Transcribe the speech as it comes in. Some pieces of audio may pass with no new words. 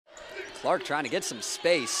Clark trying to get some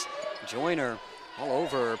space. Joyner all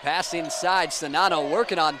over her. Pass inside. Sonano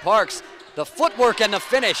working on Parks. The footwork and the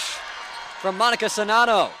finish from Monica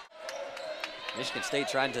Sonano. Michigan State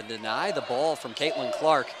trying to deny the ball from Caitlin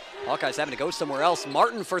Clark. Hawkeyes having to go somewhere else.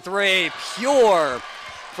 Martin for three. Pure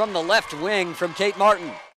from the left wing from Kate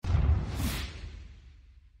Martin.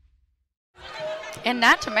 And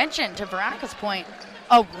not to mention, to Veronica's point,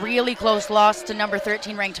 a really close loss to number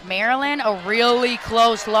 13 ranked Maryland, a really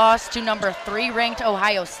close loss to number 3 ranked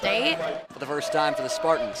Ohio State. For the first time for the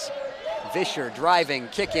Spartans. Vischer driving,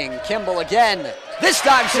 kicking, Kimball again. This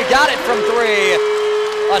time she got it from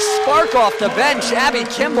 3. A spark off the bench, Abby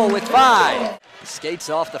Kimball with 5. Skates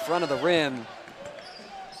off the front of the rim.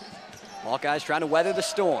 Hawkeyes trying to weather the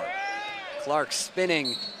storm. Clark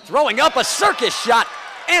spinning, throwing up a circus shot,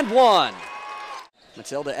 and 1.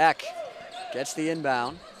 Matilda Eck gets the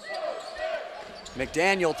inbound.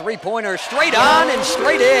 McDaniel, three-pointer, straight on and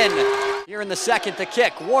straight in. Here in the second, the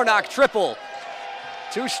kick, Warnock triple.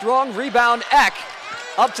 Too strong, rebound Eck.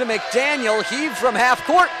 Up to McDaniel, heave from half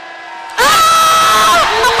court.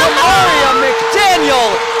 Maria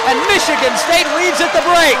McDaniel, and Michigan State leads at the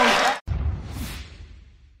break.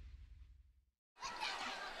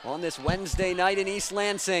 On this Wednesday night in East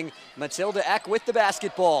Lansing, Matilda Eck with the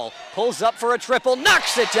basketball. Pulls up for a triple,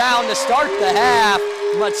 knocks it down to start the half.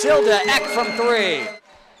 Matilda Eck from 3.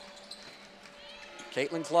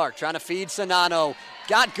 Caitlin Clark trying to feed Sonano.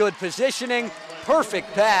 Got good positioning,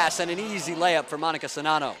 perfect pass, and an easy layup for Monica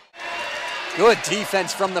Sonano. Good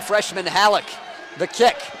defense from the freshman Halleck. The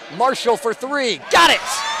kick, Marshall for 3, got it!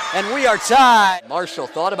 And we are tied. Marshall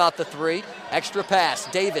thought about the 3, extra pass,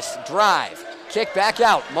 Davis drive. Kick back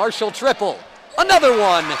out, Marshall triple. Another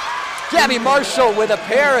one. Gabby Marshall with a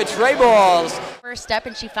pair of tray balls. First step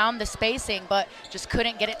and she found the spacing, but just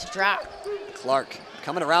couldn't get it to drop. Clark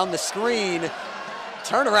coming around the screen.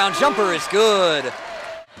 Turnaround jumper is good.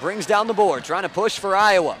 Brings down the board, trying to push for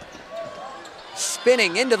Iowa.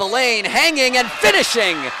 Spinning into the lane, hanging and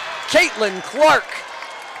finishing. Caitlin Clark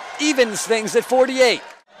evens things at 48.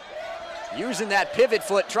 Using that pivot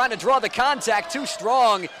foot, trying to draw the contact, too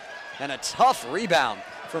strong. And a tough rebound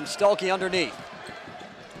from Stuelke underneath.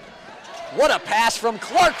 What a pass from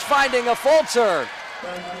Clark, finding a falter.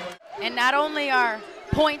 And not only are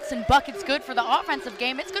points and buckets good for the offensive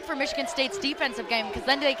game, it's good for Michigan State's defensive game because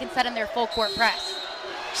then they can set in their full court press.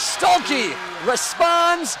 Stuelke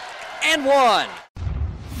responds and 1.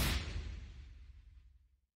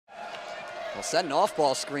 We'll set an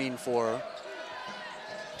off-ball screen for her.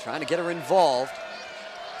 Trying to get her involved.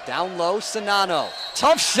 Down low, Sonano.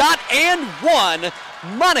 Tough shot and 1.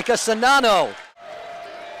 Monica Sonano.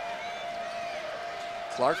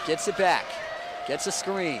 Clark gets it back. Gets a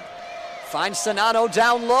screen. Finds Sonano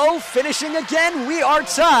down low. Finishing again. We are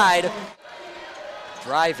tied.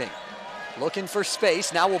 Driving. Looking for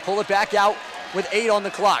space. Now we'll pull it back out with 8 on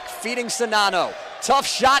the clock. Feeding Sonano. Tough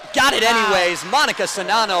shot. Got it anyways. Monica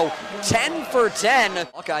Sonano, 10 for 10.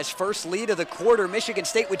 Hawkeyes' first lead of the quarter. Michigan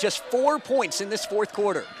State with just 4 points in this fourth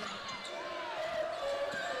quarter.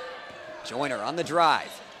 Joyner on the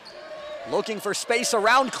drive. Looking for space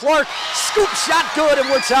around Clark. Scoop shot good, and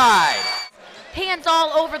we're tied. Hands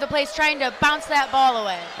all over the place trying to bounce that ball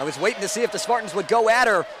away. I was waiting to see if the Spartans would go at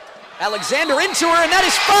her. Alexander into her, and that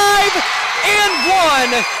is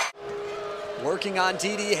 5 and 1. Working on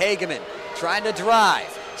Dee Hageman. Trying to drive,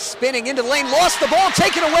 spinning into the lane, lost the ball,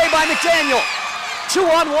 taken away by McDaniel.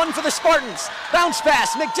 2-on-1 for the Spartans. Bounce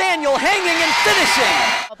pass, McDaniel hanging and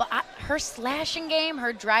finishing. But her slashing game,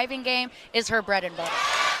 her driving game is her bread and butter.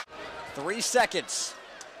 3 seconds.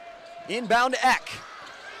 Inbound Eck.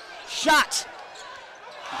 Shot.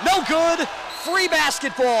 No good. Free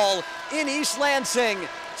basketball in East Lansing.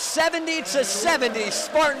 70-70,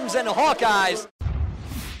 Spartans and Hawkeyes.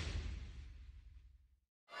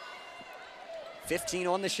 15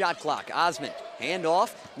 on the shot clock. Osmond, hand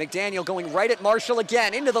off. McDaniel going right at Marshall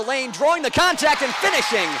again. Into the lane, drawing the contact and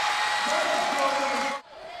finishing.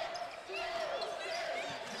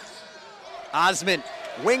 Osmond,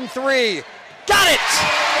 wing 3. Got it!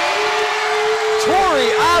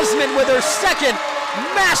 Tori Osmond with her second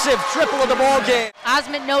massive triple of the ball game.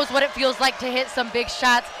 Osmond knows what it feels like to hit some big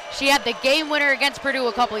shots. She had the game winner against Purdue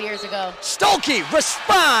a couple years ago. Stuelke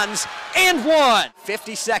responds and 1.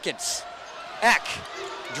 50 seconds. Eck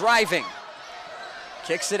driving,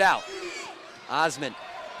 kicks it out. Osmond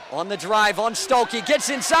on the drive on Stuelke,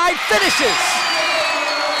 gets inside, finishes.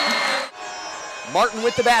 Martin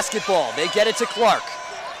with the basketball. They get it to Clark.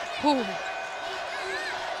 Ooh.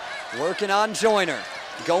 Working on Joyner.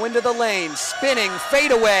 Go into the lane, spinning,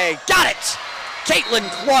 fade away. Got it! Caitlin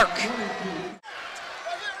Clark.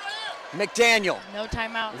 McDaniel No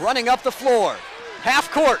timeout. running up the floor.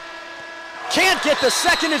 Half court. Can't get the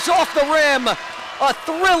second. It's off the rim. A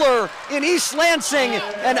thriller in East Lansing,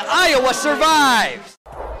 and Iowa survives.